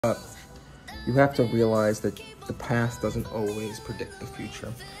You have to realize that the past doesn't always predict the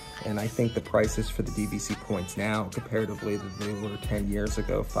future. And I think the prices for the DVC points now, comparatively than they were 10 years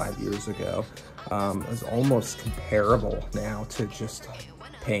ago, 5 years ago, is almost comparable now to just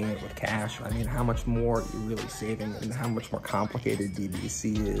paying it with cash. I mean, how much more are you really saving and how much more complicated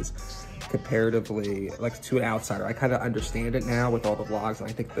DVC is comparatively, like, to an outsider. I kind of understand it now with all the vlogs, and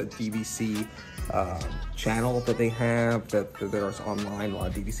I think the DVC channel that they have, that there's online, a lot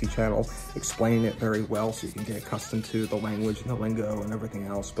of DVC channels, explain it very well so you can get accustomed to the language and the lingo and everything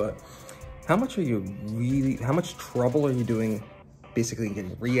else. But how much trouble are you doing basically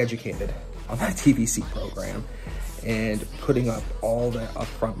getting re-educated on that DVC program and putting up all that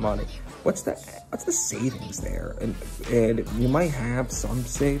upfront money? What's the savings there? And you might have some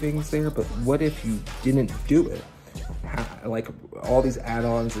savings there, but what if you didn't do it? Like all these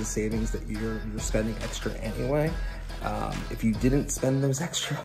add-ons and savings that you're spending extra anyway, if you didn't spend those extra